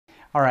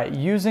All right,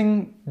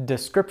 using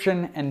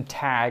description and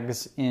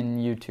tags in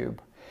YouTube.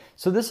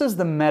 So this is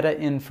the meta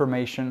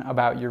information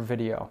about your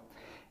video.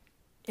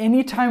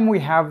 Anytime we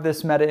have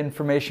this meta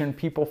information,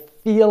 people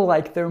feel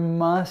like there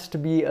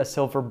must be a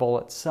silver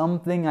bullet,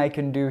 something I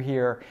can do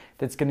here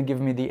that's going to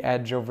give me the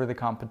edge over the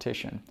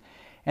competition.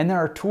 And there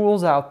are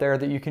tools out there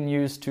that you can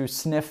use to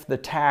sniff the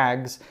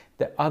tags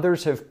that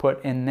others have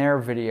put in their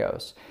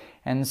videos.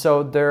 And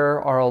so there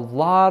are a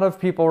lot of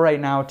people right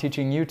now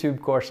teaching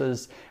YouTube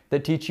courses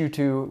that teach you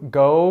to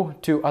go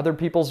to other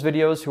people's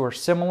videos who are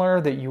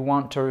similar that you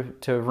want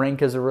to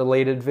rank as a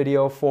related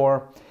video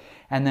for,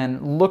 and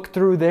then look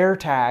through their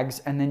tags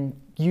and then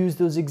use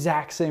those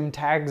exact same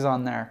tags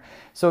on there.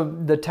 So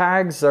the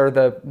tags are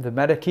the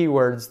meta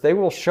keywords. They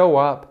will show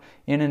up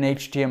in an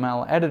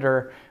HTML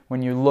editor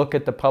when you look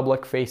at the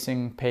public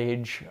facing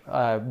page,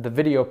 the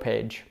video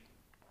page.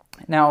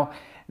 Now,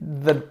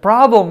 the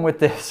problem with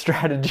this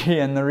strategy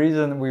and the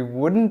reason we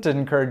wouldn't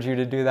encourage you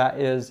to do that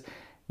is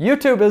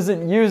YouTube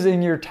isn't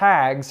using your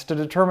tags to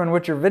determine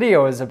what your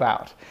video is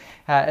about,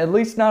 at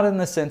least not in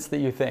the sense that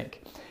you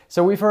think.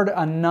 So we've heard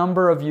a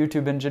number of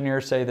YouTube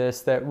engineers say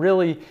this, that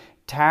really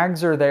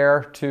tags are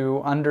there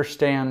to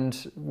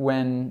understand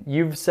when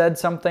you've said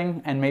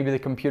something and maybe the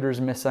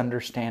computer's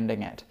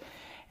misunderstanding it.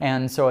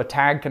 And so a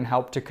tag can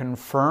help to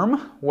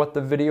confirm what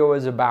the video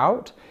is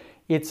about.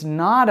 It's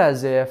not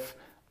as if,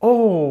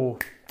 oh,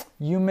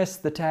 you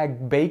missed the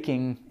tag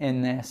baking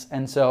in this,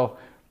 and so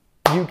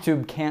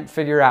YouTube can't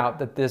figure out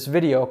that this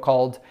video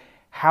called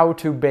How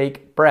to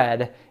Bake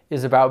Bread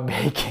is about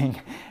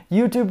baking.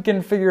 YouTube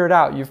can figure it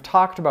out. You've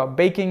talked about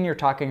baking, you're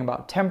talking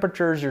about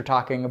temperatures, you're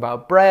talking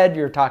about bread,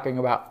 you're talking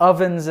about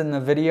ovens in the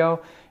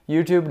video.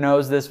 YouTube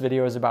knows this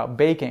video is about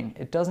baking.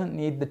 It doesn't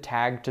need the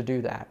tag to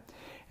do that.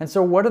 And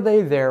so what are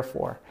they there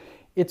for?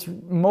 It's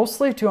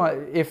mostly to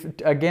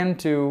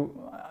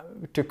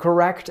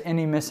correct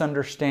any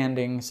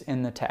misunderstandings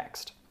in the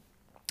text.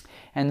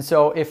 And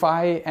so if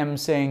I am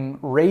saying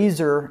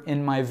razor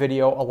in my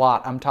video a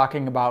lot, I'm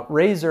talking about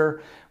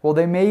razor, well,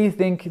 they may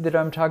think that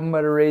I'm talking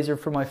about a razor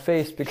for my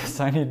face because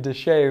I need to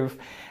shave.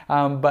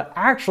 But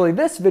actually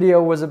this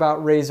video was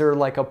about razor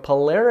like a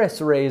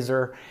Polaris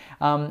razor.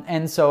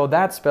 And so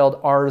that's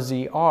spelled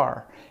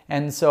RZR.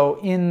 And so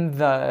in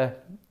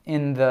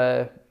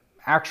the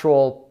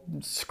actual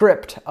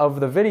script of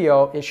the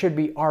video, it should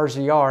be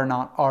RZR,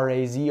 not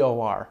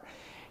RAZOR.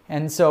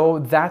 And so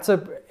that's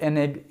an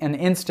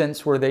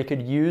instance where they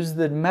could use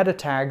the meta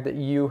tag that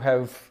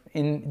you've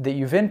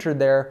entered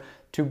there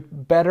to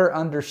better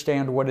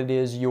understand what it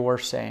is you're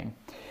saying.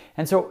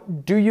 And so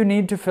do you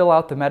need to fill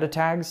out the meta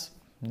tags?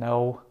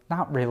 No,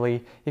 not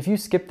really. If you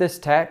skip this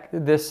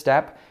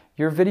step,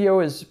 your video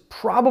is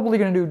probably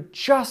going to do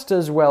just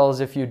as well as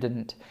if you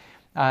didn't.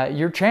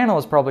 Your channel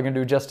is probably going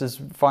to do just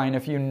as fine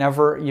if you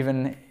never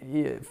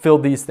even fill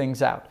these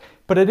things out.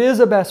 But it is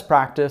a best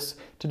practice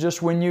to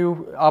just, when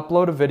you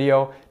upload a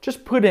video,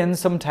 just put in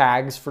some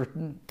tags for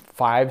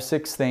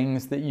 5-6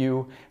 things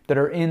that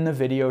are in the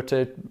video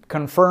to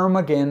confirm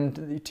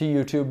again to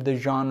YouTube the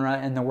genre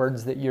and the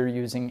words that you're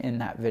using in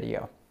that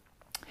video.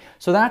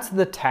 So that's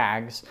the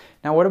tags.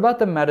 Now what about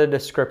the meta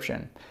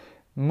description?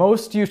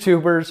 Most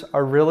YouTubers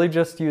are really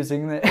just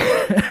using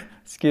the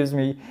excuse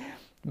me.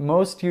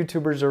 Most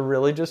YouTubers are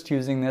really just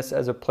using this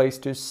as a place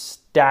to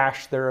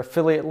stash their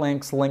affiliate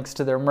links, links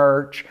to their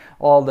merch,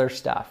 all their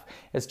stuff.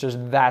 It's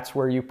just that's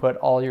where you put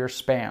all your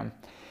spam.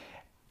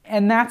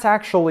 And that's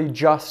actually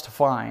just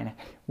fine.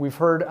 We've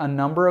heard a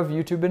number of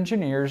YouTube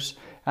engineers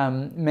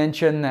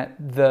mention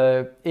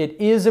that it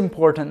is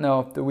important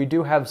though that we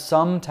do have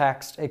some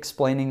text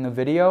explaining the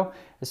video,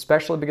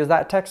 especially because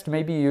that text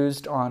may be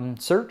used on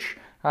search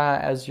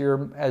as your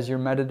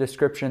meta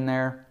description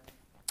there.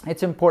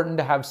 It's important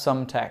to have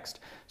some text.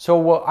 So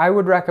what I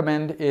would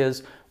recommend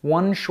is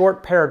one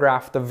short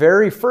paragraph. The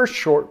very first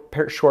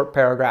short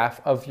paragraph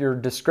of your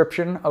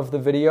description of the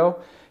video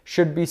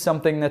should be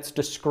something that's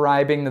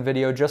describing the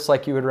video, just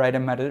like you would write a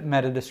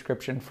meta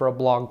description for a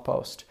blog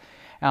post.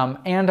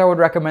 And I would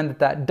recommend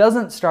that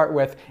doesn't start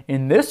with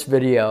 "in this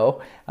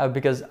video,"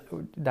 because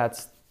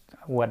that's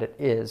what it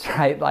is,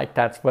 right? Like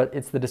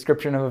it's the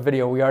description of a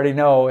video. We already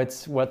know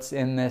it's what's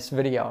in this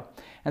video.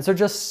 And so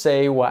just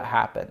say what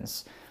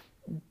happens.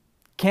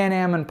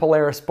 Can-Am and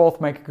Polaris both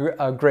make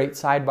a great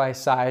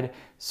side-by-side,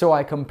 so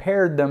I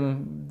compared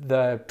them,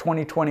 the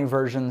 2020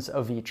 versions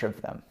of each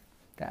of them.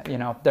 You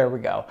know, there we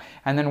go.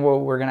 And then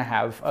we're going to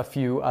have a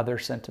few other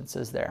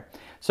sentences there.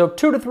 So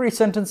 2 to 3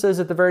 sentences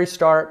at the very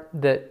start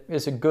that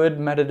is a good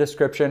meta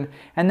description.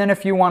 And then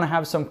if you want to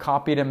have some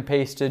copied and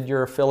pasted,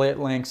 your affiliate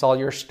links, all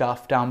your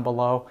stuff down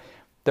below,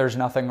 there's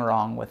nothing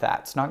wrong with that.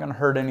 It's not going to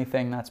hurt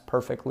anything. That's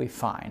perfectly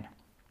fine.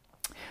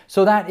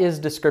 So that is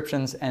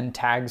descriptions and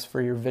tags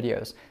for your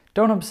videos.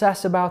 Don't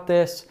obsess about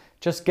this,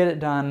 just get it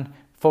done,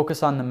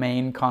 focus on the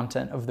main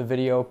content of the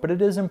video, but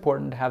it is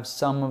important to have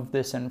some of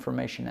this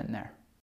information in there.